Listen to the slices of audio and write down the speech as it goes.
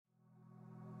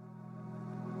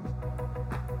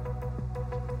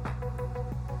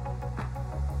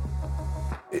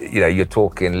You know, you're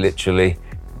talking literally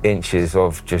inches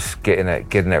of just getting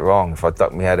it wrong. If I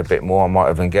ducked my head a bit more, I might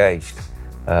have engaged.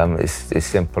 It's as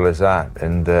simple as that.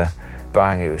 And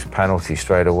bang, it was penalty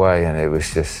straight away, and it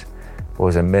was just, what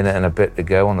was a minute and a bit to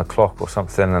go on the clock or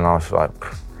something, and I was like,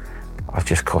 I've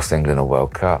just cost England a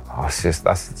World Cup. That's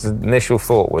the initial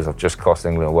thought, was I've just cost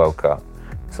England a World Cup.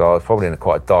 So I was probably in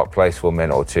quite a dark place for a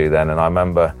minute or two then, and I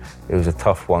remember it was a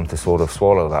tough one to sort of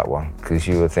swallow, that one, because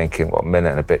you were thinking, what, a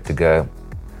minute and a bit to go,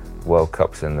 World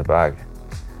Cup's in the bag.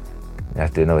 You have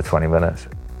to do another 20 minutes.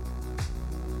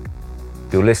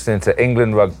 You're listening to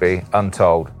England Rugby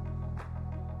Untold.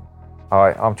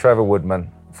 Hi, I'm Trevor Woodman,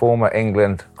 former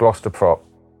England Gloucester prop,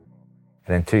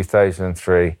 and in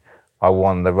 2003, I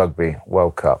won the Rugby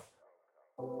World Cup.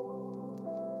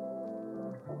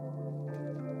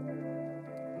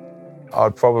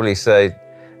 I'd probably say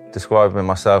describing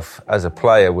myself as a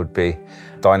player would be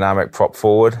dynamic prop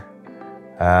forward.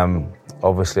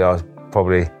 Obviously, I was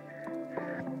probably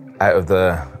out of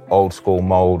the old school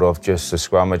mould of just a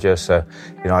scrummager, so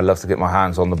I love to get my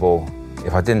hands on the ball.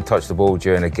 If I didn't touch the ball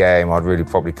during a game, I'd really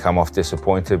probably come off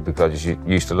disappointed, because I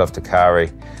used to love to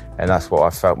carry, and that's what I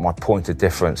felt my point of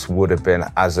difference would have been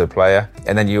as a player.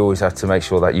 And then you always have to make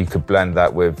sure that you could blend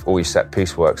that with all your set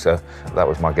piece work, so that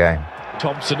was my game.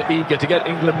 Thompson eager to get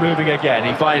England moving again.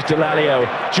 He finds Delalio,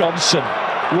 Johnson,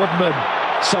 Woodman,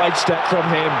 sidestep from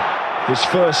him. His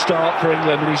first start for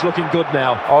England, and he's looking good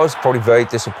now. I was probably very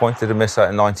disappointed to miss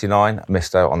out in '99. I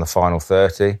missed out on the final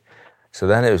 30. So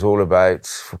then it was all about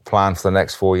plan for the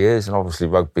next 4 years. And obviously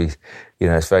rugby,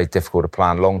 it's very difficult to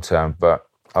plan long term, but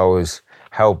I was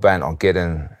hell-bent on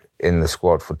getting in the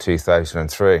squad for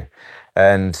 2003.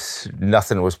 And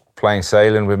nothing was plain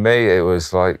sailing with me. It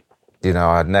was like,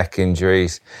 I had neck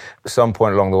injuries. At some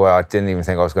point along the way, I didn't even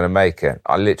think I was going to make it.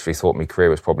 I literally thought my career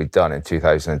was probably done in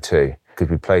 2002. Because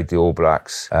we played the All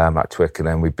Blacks at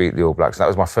Twickenham, we beat the All Blacks. That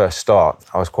was my first start.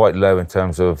 I was quite low in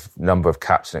terms of number of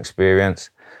caps and experience.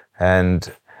 And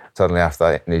suddenly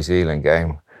after that New Zealand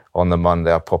game, on the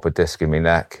Monday, I pop a disc in my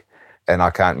neck and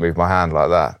I can't move my hand like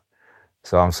that.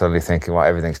 So I'm suddenly thinking, well,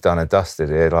 everything's done and dusted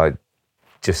here. Like,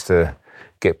 just to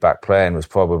get back playing was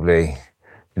probably,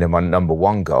 my number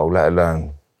one goal, let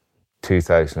alone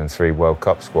 2003 World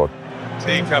Cup squad.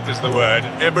 Teacup is the word.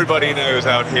 Everybody knows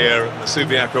out here at the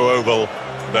Subiaco Oval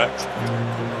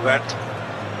that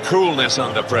coolness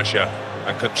under pressure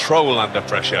and control under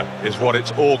pressure is what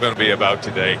it's all going to be about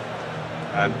today.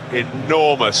 An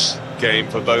enormous game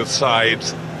for both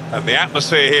sides. And the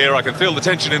atmosphere here, I can feel the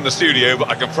tension in the studio, but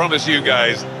I can promise you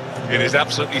guys, it is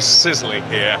absolutely sizzling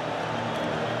here.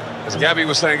 As Gabby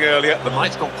was saying earlier, the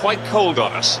night's got quite cold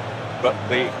on us, but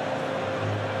the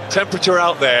temperature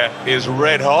out there is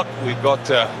red hot. We've got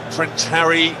Prince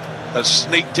Harry has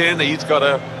sneaked in. He's got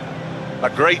a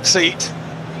great seat,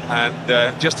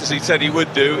 and just as he said he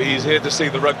would do, he's here to see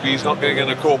the rugby. He's not going in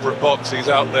a corporate box. He's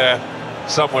out there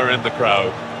somewhere in the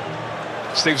crowd.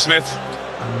 Steve Smith,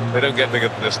 they don't get bigger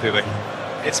than this, do they?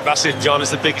 It's massive, John.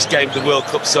 It's the biggest game of the World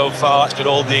Cup so far. It's got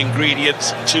all the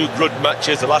ingredients. 2 good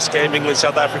matches. The last game,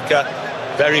 England-South Africa.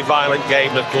 Very violent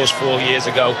game, of course, 4 years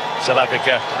ago. South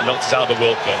Africa knocked us out of the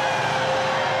World Cup.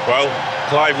 Well,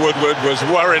 Clive Woodward was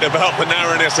worried about the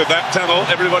narrowness of that tunnel.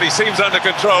 Everybody seems under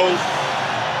control.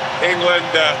 England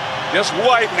just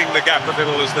widening the gap a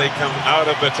little as they come out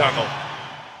of the tunnel.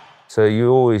 So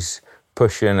you're always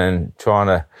pushing and trying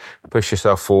to push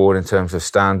yourself forward in terms of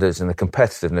standards, and the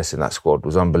competitiveness in that squad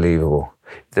was unbelievable.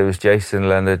 There was Jason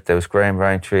Leonard, there was Graham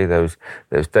Rowntree, there was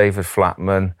David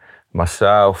Flatman,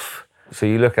 myself. So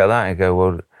you look at that and go,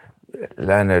 well,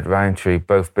 Leonard, Rowntree,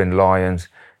 both been Lions.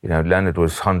 Leonard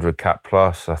was 100 cap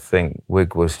plus. I think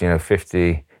Wigg was,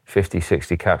 50,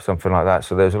 60 caps, something like that.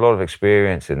 So there was a lot of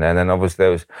experience in there. And then obviously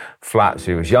there was Flats,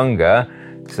 who was younger.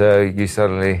 So you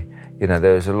suddenly,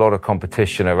 there was a lot of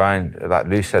competition around that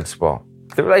loosehead spot.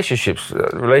 The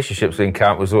relationships in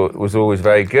camp was always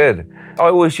very good. I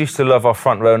always used to love our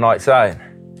front row nights out.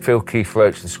 Phil Keith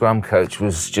Roach, the scrum coach,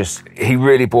 he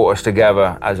really brought us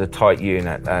together as a tight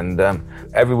unit. And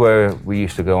everywhere we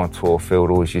used to go on tour, Phil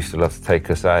always used to love to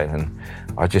take us out. And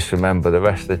I just remember the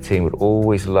rest of the team would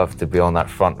always love to be on that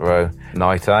front row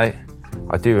night out.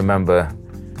 I do remember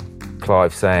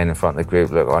Clive saying in front of the group,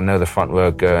 look, I know the front row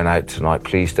are going out tonight,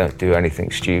 please don't do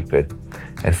anything stupid.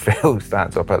 And Phil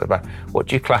stands up at the back, what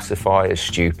do you classify as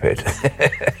stupid?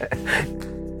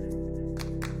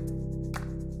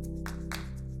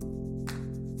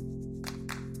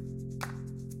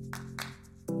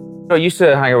 I used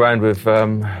to hang around with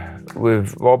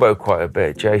Robbo quite a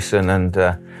bit. Jason and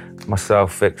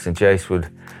myself, Fix and Jace would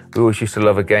we always used to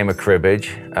love a game of cribbage.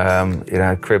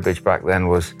 Cribbage back then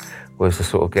was the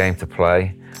sort of game to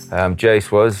play.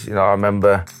 Jace was, I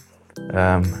remember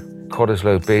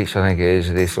Cottesloe Beach, I think it is.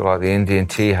 It's sort of like the Indian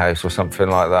Tea House or something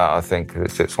like that. I think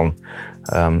it sits on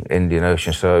Indian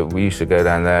Ocean. So we used to go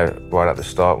down there right at the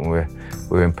start when we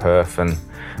were in Perth,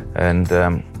 and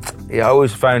I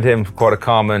always found him quite a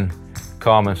calm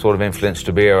and sort of influence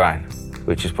to be around,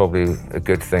 which is probably a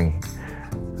good thing.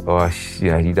 Or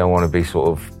you don't want to be sort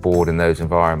of bored in those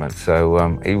environments.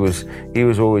 So he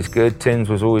was always good. Tins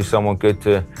was always someone good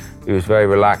he was very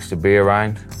relaxed to be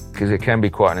around, because it can be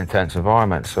quite an intense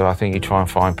environment. So I think you try and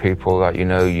find people that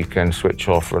you can switch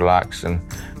off, relax, and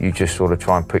you just sort of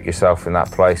try and put yourself in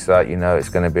that place that it's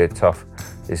going to be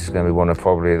this is going to be one of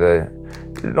probably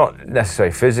not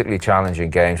necessarily physically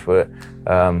challenging games, but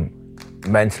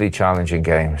mentally challenging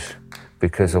games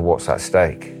because of what's at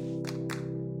stake.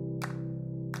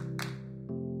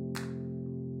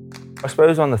 I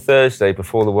suppose on the Thursday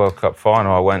before the World Cup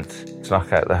final, I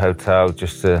snuck out the hotel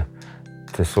just to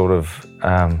sort of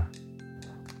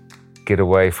get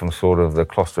away from sort of the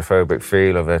claustrophobic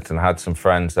feel of it, and had some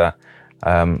friends that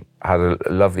had a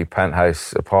lovely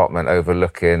penthouse apartment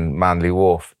overlooking Manly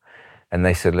Wharf. And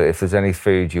they said, look, if there's any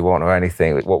food you want or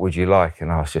anything, what would you like?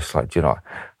 And I was just like,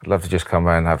 I'd love to just come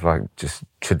around and have like just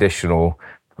traditional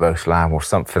roast lamb or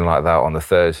something like that on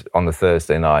the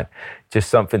Thursday night. Just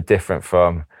something different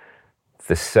from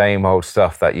the same old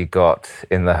stuff that you got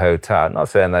in the hotel. Not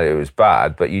saying that it was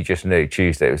bad, but you just knew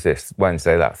Tuesday was this,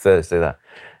 Wednesday that, Thursday that.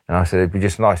 And I said, it'd be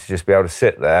just nice to just be able to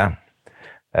sit there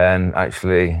and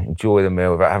actually enjoy the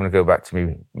meal without having to go back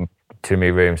to my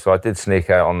room. So I did sneak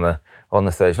out on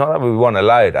the Thursday. Not that we weren't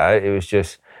allowed out, it was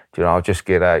just, I'll just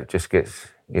get out,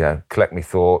 collect my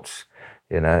thoughts,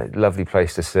 lovely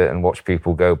place to sit and watch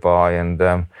people go by, and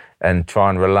try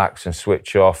and relax and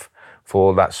switch off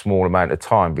for that small amount of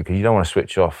time, because you don't want to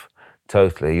switch off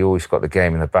totally. You always got the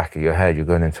game in the back of your head. You're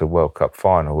going into a World Cup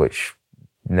final, which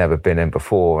you've never been in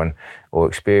before or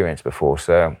experienced before.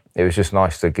 So it was just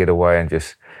nice to get away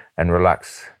and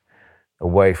relax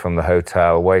away from the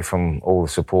hotel, away from all the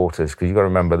supporters, because you've got to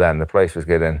remember then the place was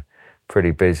getting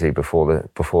pretty busy before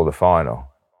the final.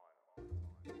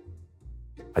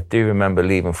 I do remember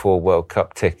leaving 4 World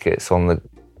Cup tickets on the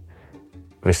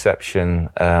reception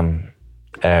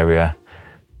area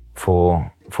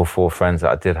for 4 friends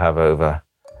that I did have over,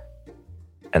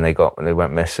 and they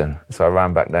went missing. So I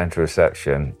ran back down to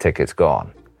reception, tickets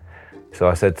gone. So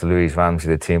I said to Louise Ramsey,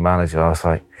 the team manager, I was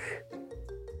like,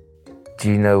 do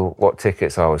you know what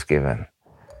tickets I was given?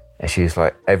 And she was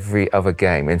like, every other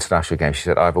game, international game, she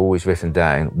said, I've always written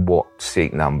down what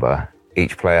seat number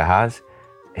each player has.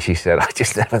 And she said, I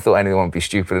just never thought anyone would be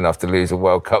stupid enough to lose a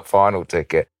World Cup final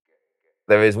ticket.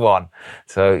 There is one.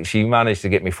 So she managed to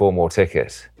get me 4 more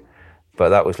tickets. But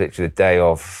that was literally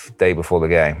the day before the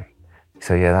game.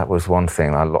 So yeah, that was one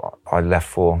thing. I left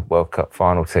 4 World Cup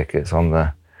final tickets in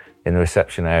the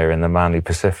reception area in the Manly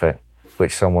Pacific,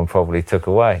 which someone probably took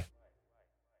away.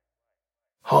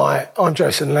 Hi, I'm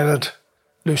Jason Leonard,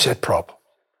 Lucid Prop.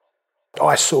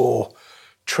 I saw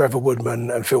Trevor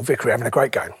Woodman and Phil Vickery having a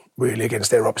great game, really,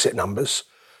 against their opposite numbers.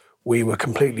 We were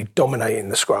completely dominating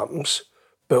the scrums,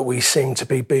 but we seemed to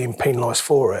be being penalised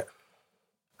for it.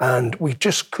 And we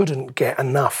just couldn't get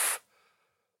enough,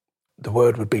 the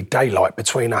word would be daylight,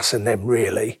 between us and them,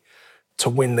 really, to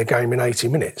win the game in 80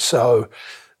 minutes. So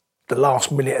the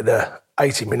last minute of the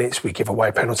 80 minutes, we give away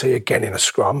a penalty, again in a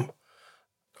scrum.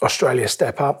 Australia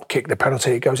step up, kick the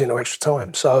penalty, it goes into extra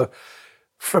time. So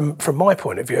from my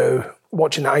point of view,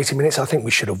 watching that 80 minutes, I think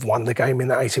we should have won the game in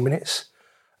that 80 minutes.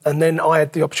 And then I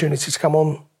had the opportunity to come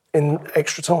on in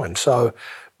extra time. So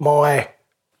my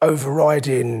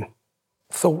overriding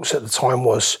thoughts at the time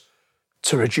was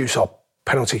to reduce our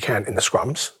penalty count in the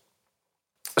scrums.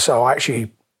 So I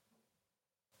actually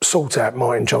sought out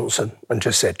Martin Johnson and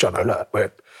just said, Jono,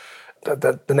 look,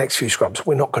 the next few scrums,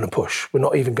 we're not going to push. We're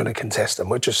not even going to contest them.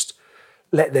 We'll just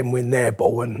let them win their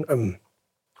ball and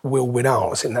we'll win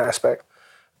ours in that aspect.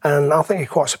 And I think it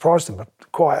quite surprised them,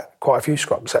 quite a few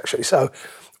scrums, actually. So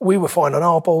we were fine on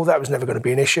our ball. That was never going to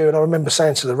be an issue. And I remember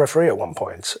saying to the referee at one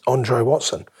point, Andre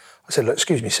Watson, I said, look,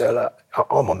 excuse me, sir, look,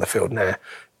 I'm on the field now.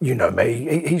 You know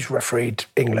me. He's refereed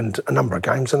England a number of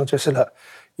games. And I just said, look,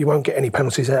 you won't get any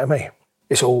penalties out of me.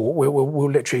 It's all, we'll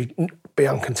literally be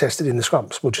uncontested in the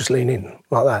scrums. We'll just lean in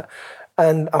like that.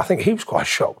 And I think he was quite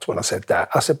shocked when I said that.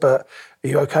 I said, but are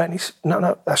you okay? And he said,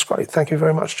 no, that's great. Thank you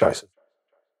very much, Jason.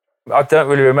 I don't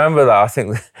really remember that. I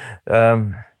think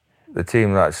the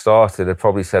team that started had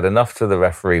probably said enough to the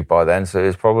referee by then. So it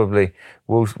was probably,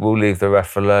 we'll leave the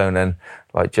ref alone. And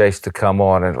like Jace to come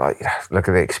on and like, look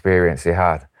at the experience he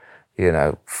had.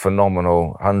 phenomenal,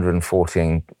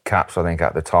 114 caps, I think,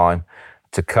 at the time,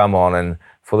 to come on and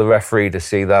for the referee to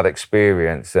see that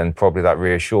experience and probably that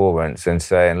reassurance and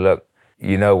saying, look,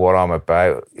 you know what I'm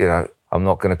about, I'm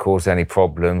not going to cause any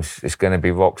problems. It's going to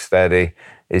be rock steady.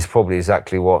 Is probably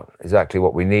exactly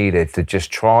what we needed to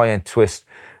just try and twist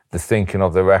the thinking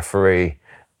of the referee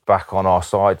back on our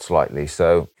side slightly.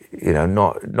 So,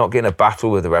 not getting a battle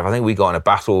with the ref. I think we got in a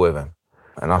battle with him.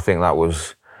 And I think that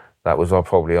was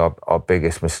probably our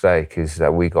biggest mistake, is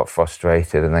that we got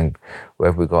frustrated, and then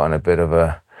whether we got in a bit of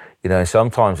a, and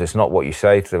sometimes it's not what you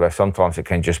say to the ref. Sometimes it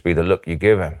can just be the look you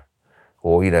give him,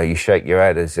 or, you shake your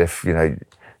head as if,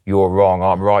 you're wrong,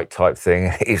 I'm right type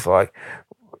thing. It's like,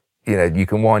 you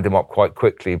can wind him up quite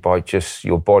quickly by just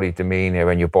your body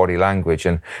demeanour and your body language.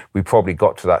 And we probably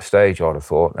got to that stage, I'd have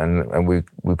thought, and we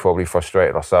probably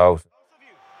frustrated ourselves.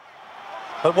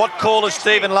 But what call has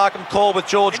Stephen Larkham called with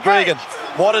George Gregan?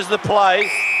 What is the play?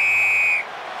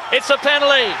 It's a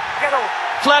penalty.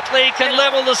 Flatley can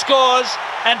level the scores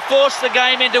and force the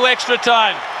game into extra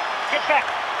time. Get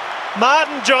back.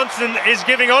 Martin Johnson is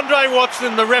giving Andre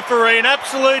Watson, the referee, an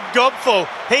absolute gobful.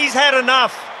 He's had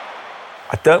enough.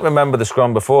 I don't remember the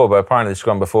scrum before, but apparently the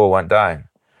scrum before went down.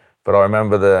 But I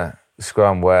remember the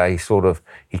scrum where he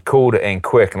called it in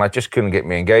quick, and I just couldn't get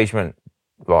my engagement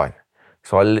right.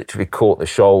 So I literally caught the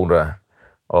shoulder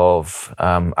of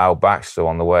Al Baxter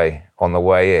on the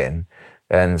way in.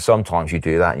 And sometimes you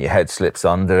do that and your head slips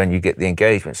under and you get the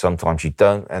engagement. Sometimes you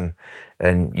don't,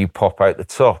 and you pop out the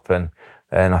top. And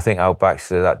I think Al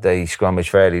Baxter that day scrummaged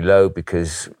fairly low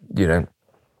because,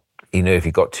 he knew if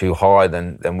he got too high,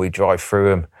 then we'd drive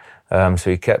through him. So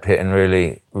he kept hitting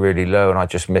really, really low, and I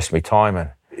just missed my timing.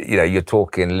 You're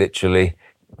talking literally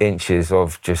inches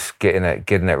of just getting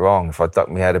it wrong. If I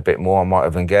ducked my head a bit more, I might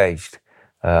have engaged.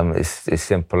 It's as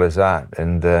simple as that.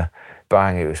 And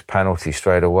bang, it was penalty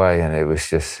straight away, and it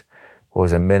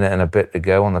was a minute and a bit to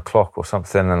go on the clock or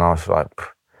something, and I was like,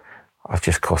 I've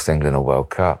just cost England a World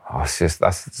Cup. That's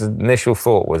the initial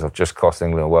thought was, I've just cost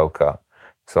England a World Cup.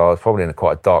 So I was probably in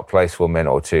quite a dark place for a minute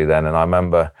or two then, and I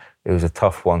remember it was a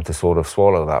tough one to sort of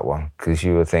swallow, that one, because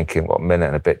you were thinking, what, minute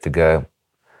and a bit to go,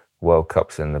 World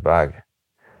Cup's in the bag.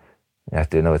 You have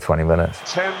to do another 20 minutes.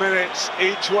 10 minutes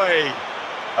each way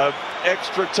of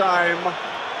extra time,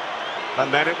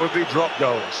 and then it would be drop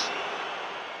goals.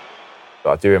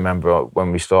 I do remember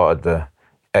when we started the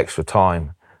extra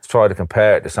time, try to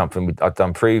compare it to something I'd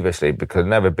done previously, because I'd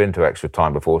never been to extra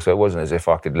time before, so it wasn't as if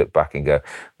I could look back and go,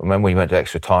 remember when you went to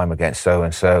extra time against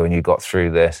so-and-so and you got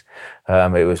through this?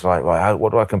 It was like, right,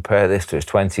 what do I compare this to? It's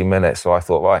 20 minutes. So I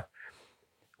thought, right,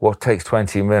 what takes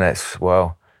 20 minutes?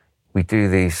 Well, we do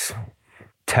these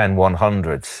 10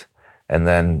 100s and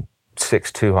then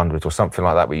 6 200s or something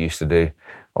like that we used to do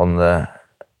on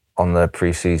the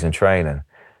pre-season training.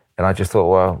 And I just thought,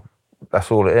 well,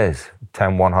 that's all it is,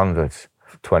 10 100s.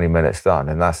 20 minutes done,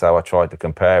 and that's how I tried to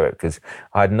compare it, because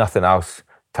I had nothing else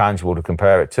tangible to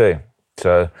compare it to.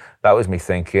 So that was me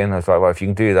thinking. I was like, well, if you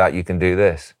can do that, you can do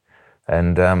this,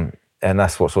 and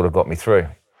that's what sort of got me through.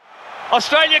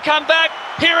 Australia come back.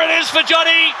 Here it is for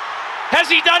Johnny. Has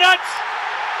he done it?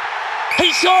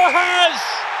 He sure has.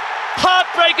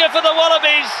 Heartbreaker for the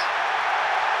Wallabies.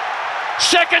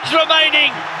 Seconds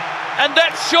remaining, and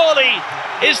that surely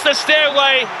is the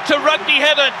stairway to rugby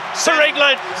heaven for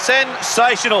England.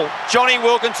 Sensational. Johnny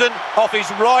Wilkinson off his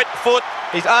right foot,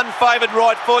 his unfavoured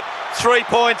right foot, 3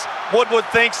 points. Woodward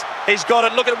thinks he's got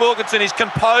it. Look at Wilkinson, his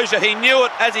composure. He knew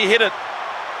it as he hit it.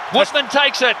 Woodman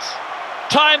takes it.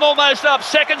 Time almost up,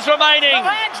 seconds remaining. No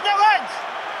hands.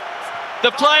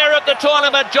 The player of the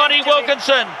tournament, Johnny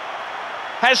Wilkinson,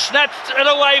 has snatched it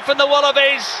away from the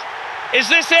Wallabies. Is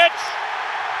this it?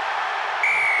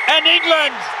 And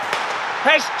England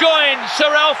has joined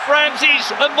Sir Alf Ramsey's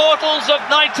Immortals of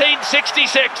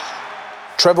 1966.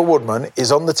 Trevor Woodman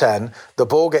is on the 10, the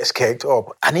ball gets kicked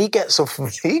up, and he gets off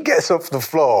the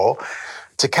floor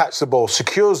to catch the ball,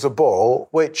 secures the ball,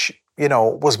 which,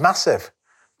 was massive,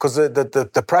 because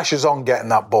the pressure's on getting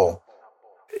that ball.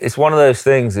 It's one of those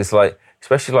things, it's like,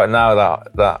 especially like now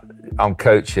that I'm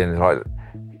coaching, like,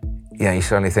 you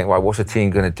suddenly think, right, what's a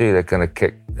team going to do? They're going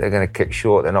to kick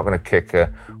short. They're not going to kick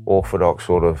a orthodox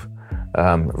sort of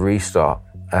restart.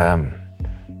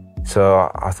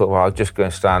 So I thought, well, I'll just go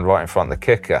and stand right in front of the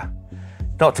kicker.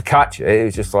 Not to catch it, it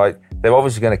was just like, they're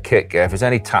obviously going to kick. If there's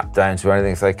any tap downs or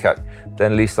anything, if they catch,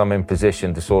 then at least I'm in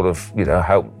position to sort of,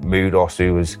 help Mudos,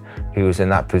 who was in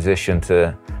that position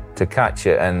to catch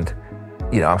it. And,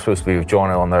 I'm supposed to be with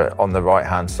Johnny on the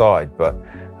right-hand side, but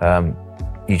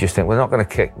you just think, well, they're not going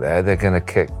to kick there. They're going to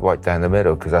kick right down the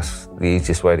middle, because that's the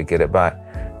easiest way to get it back.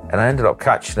 And I ended up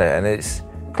catching it, and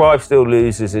Clive still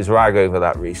loses his rag over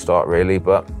that restart, really,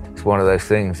 but it's one of those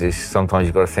things is sometimes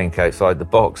you've got to think outside the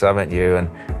box, haven't you?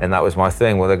 And that was my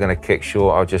thing. Well, they're going to kick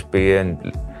short, I'll just be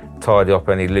in, tidy up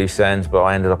any loose ends, but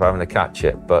I ended up having to catch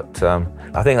it. But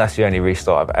I think that's the only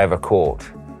restart I've ever caught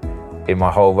in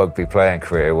my whole rugby playing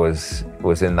career was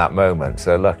in that moment.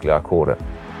 So luckily I caught it.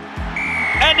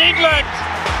 And England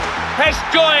has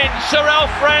joined Sir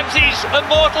Alf Ramsey's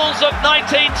Immortals of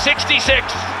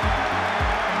 1966.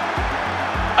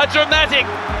 A dramatic,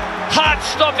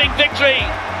 heart-stopping victory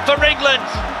for England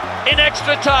in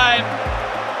extra time.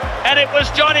 And it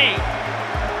was Johnny,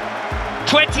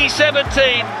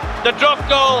 2017, the drop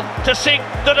goal to sink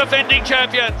the defending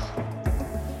champions.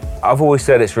 I've always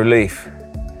said it's relief.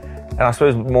 And I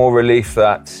suppose more relief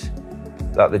that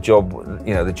the job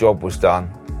was done.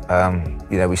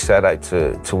 We set out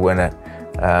to win it,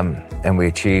 and we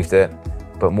achieved it.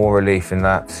 But more relief in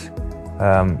that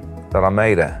I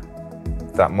made it.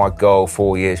 That my goal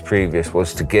 4 years previous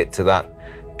was to get to that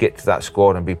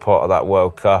squad and be part of that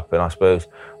World Cup. And I suppose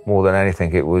more than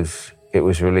anything, it was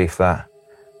relief that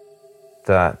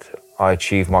I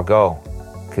achieved my goal,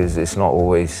 because it's not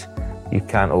always, you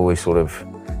can't always sort of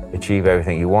achieve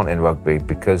everything you want in rugby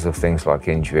because of things like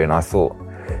injury. And I thought,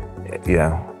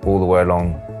 all the way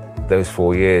along those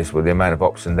 4 years with the amount of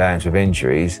ups and downs with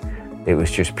injuries, it was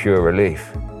just pure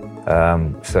relief.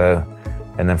 And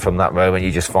then from that moment,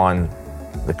 you just find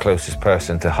the closest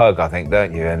person to hug, I think,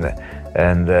 don't you? And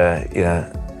then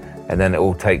it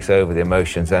all takes over. The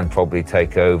emotions then probably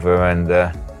take over, and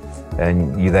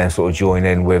you then sort of join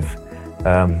in with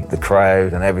the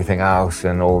crowd and everything else,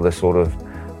 and all the sort of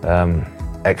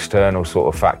external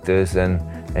sort of factors, and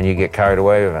you get carried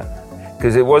away with it.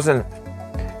 Because it wasn't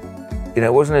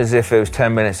as if it was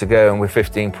 10 minutes to go and we're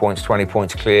 15 points, 20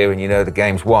 points clear, and the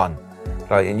game's won.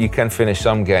 And you can finish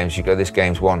some games, you go, this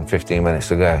game's won, 15 minutes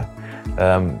to go.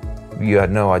 You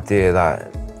had no idea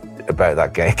about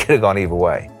that game. It could have gone either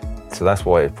way. So that's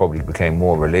why it probably became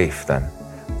more relief than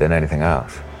anything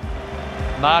else.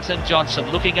 Martin Johnson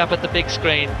looking up at the big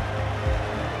screen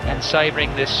and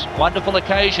savouring this wonderful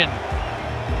occasion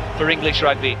for English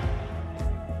rugby.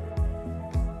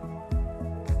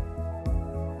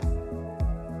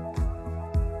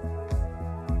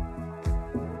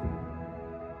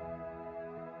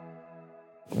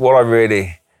 What I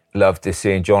really loved is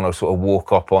seeing Jono sort of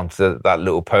walk up onto that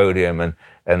little podium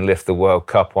and lift the World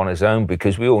Cup on his own,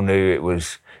 because we all knew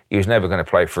he was never going to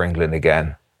play for England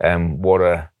again. And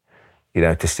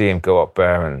to see him go up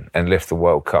there and lift the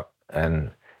World Cup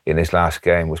and in his last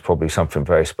game was probably something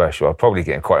very special. I'm probably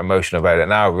getting quite emotional about it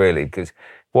now, really, because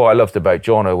what I loved about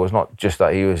Jono was not just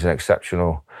that he was an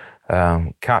exceptional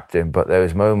captain, but there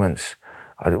was moments.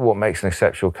 What makes an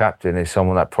exceptional captain is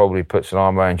someone that probably puts an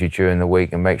arm around you during the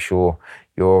week and makes sure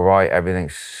you're all right,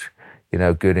 everything's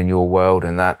good in your world,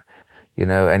 and that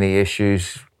any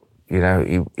issues,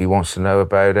 he wants to know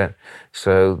about it.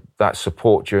 So that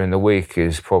support during the week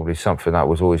is probably something that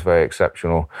was always very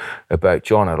exceptional about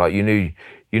Jono. Like you knew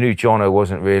Jono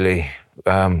wasn't really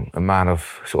a man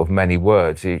of sort of many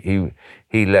words. He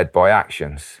led by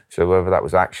actions. So whether that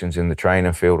was actions in the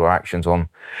training field or actions on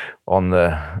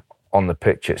the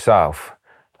pitch itself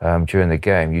during the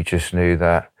game, you just knew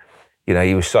that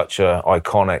he was such an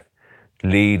iconic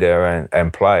leader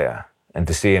and player. And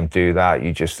to see him do that,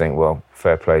 you just think, well,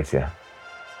 fair play to you.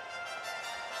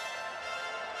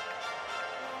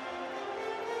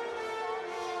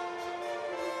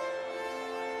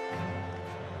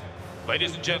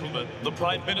 Ladies and gentlemen, the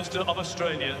Prime Minister of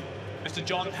Australia, Mr.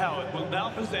 John Howard, will now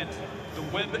present the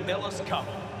Webb Ellis Cup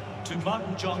to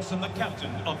Martin Johnson, the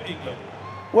captain of England.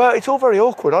 Well, it's all very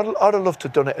awkward. I'd have loved to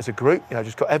have done it as a group,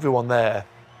 just got everyone there.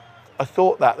 I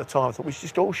thought that at the time. I thought we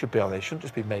just all should be on there. It shouldn't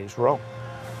just be me. It's wrong.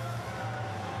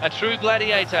 A true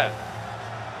gladiator.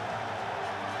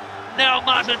 Now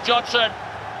Martin Johnson.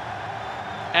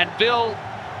 And Bill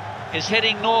is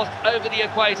heading north over the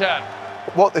equator.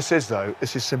 What this is, though,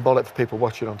 this is symbolic for people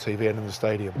watching on TV and in the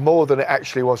stadium, more than it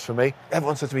actually was for me.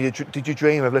 Everyone said to me, did you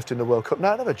dream of lifting the World Cup?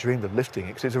 No, I never dreamed of lifting it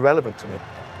because it's irrelevant to me.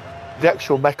 The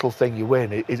actual medal thing you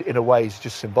win, in a way, is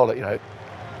just symbolic,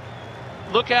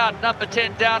 Look out, number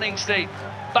 10 Downing Street,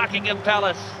 Buckingham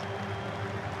Palace.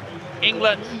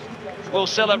 England will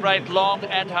celebrate long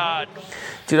and hard.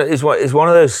 Do you know, it's one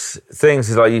of those things,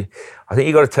 is like I think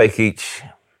you've got to take each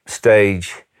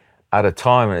stage at a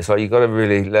time, and it's like you've got to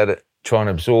really let it try and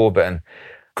absorb it. And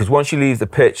because once you leave the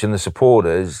pitch and the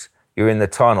supporters, you're in the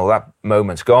tunnel, that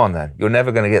moment's gone then. You're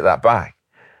never going to get that back.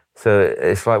 So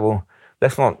it's like, well,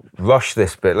 let's not rush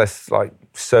this bit. Let's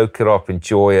soak it up,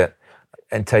 enjoy it,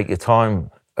 and take your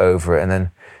time over it.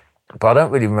 But I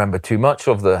don't really remember too much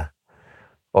of the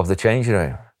of the changing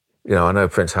room. You know, I know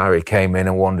Prince Harry came in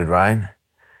and wandered round,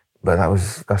 but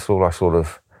that's all I sort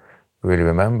of really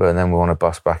remember. And then we were on a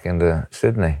bus back into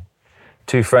Sydney.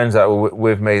 Two friends that were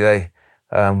with me, I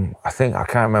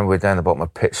can't remember, we were down the bottom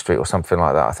of Pitt Street or something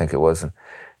like that, I think it was. And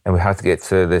we had to get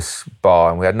to this bar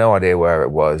and we had no idea where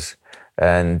it was.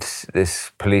 And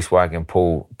this police wagon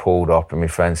pulled up and my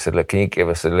friend said, look, can you give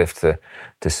us a lift to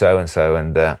so-and-so?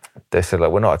 And they said,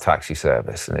 look, we're not a taxi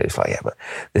service. And it was like, yeah, but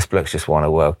this bloke's just won a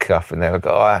World Cup. And they were like,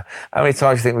 oh, how many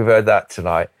times do you think we've heard that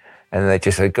tonight? And they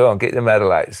just said, go on, get the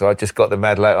medal out. So I just got the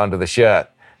medal out under the shirt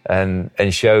and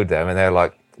showed them. And they were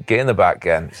like, get in the back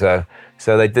again. So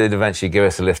they did eventually give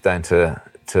us a lift down to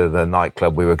the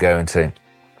nightclub we were going to.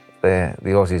 The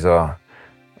Aussies are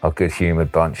a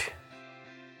good-humoured bunch.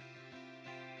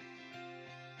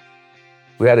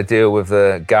 We had a deal with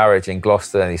the garage in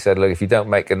Gloucester, and he said, look, if you don't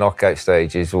make the knockout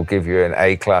stages, we'll give you an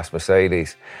A-class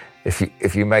Mercedes.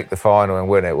 If you make the final and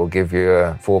win it, we'll give you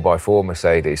a 4x4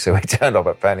 Mercedes. So we turned up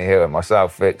at Penny Hill, and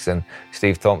myself, Fix, and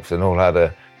Steve Thompson all had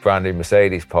a brand new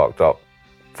Mercedes parked up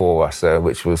for us,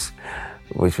 which we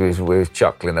were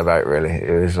chuckling about, really.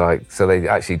 It was like, so they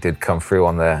actually did come through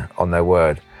on their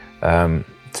word.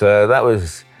 So that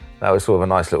was sort of a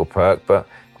nice little perk, but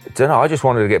I don't know, I just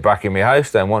wanted to get back in my house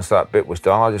then. Once that bit was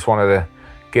done, I just wanted to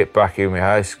get back in my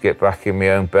house, get back in my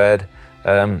own bed,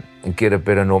 and get a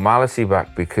bit of normality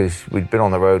back, because we'd been on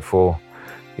the road for,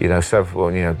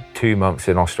 2 months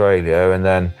in Australia, and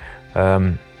then,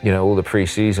 all the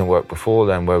pre-season work before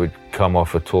then, where we'd come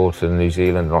off a tour to New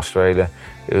Zealand and Australia.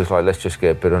 It was like, let's just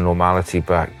get a bit of normality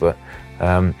back. But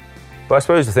I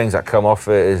suppose the things that come off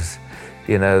it is,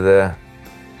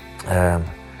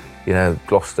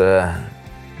 Gloucester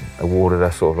awarded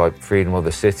us sort of like freedom of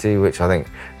the city, which I think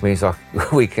means like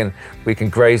we can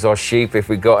graze our sheep if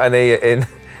we got any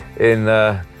in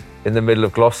the middle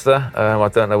of Gloucester. I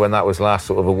don't know when that was last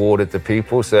sort of awarded to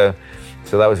people, so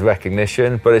that was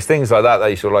recognition. But it's things like that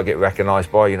you sort of like get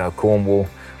recognised by. Cornwall,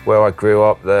 where I grew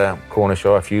up, the Cornish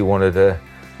IFU wanted to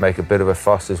make a bit of a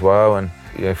fuss as well, and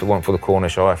if it weren't for the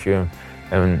Cornish IFU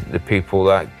and the people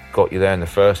that got you there in the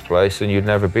first place, and you'd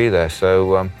never be there.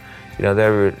 So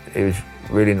it was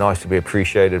really nice to be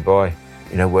appreciated by,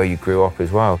 where you grew up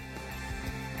as well.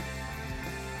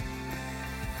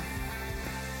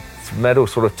 It's medal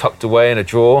sort of tucked away in a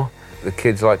drawer. The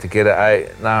kids like to get it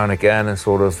out now and again and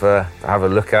sort of have a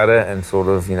look at it, and sort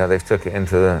of, they've took it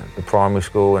into the primary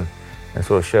school and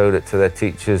sort of showed it to their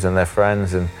teachers and their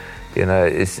friends. And,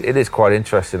 it is quite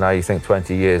interesting how you think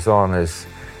 20 years on, as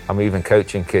I'm even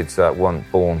coaching kids that weren't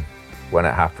born when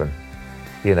it happened.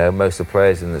 Most of the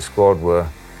players in the squad were,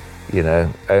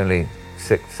 only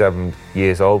 6-7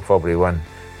 years old probably when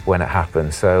it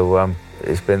happened. So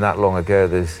it's been that long ago.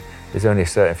 There's only a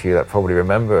certain few that probably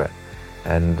remember it.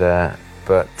 And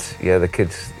but yeah, the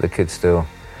kids still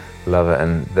love it,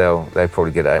 and they'll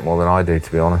probably get it out more than I do,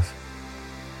 to be honest.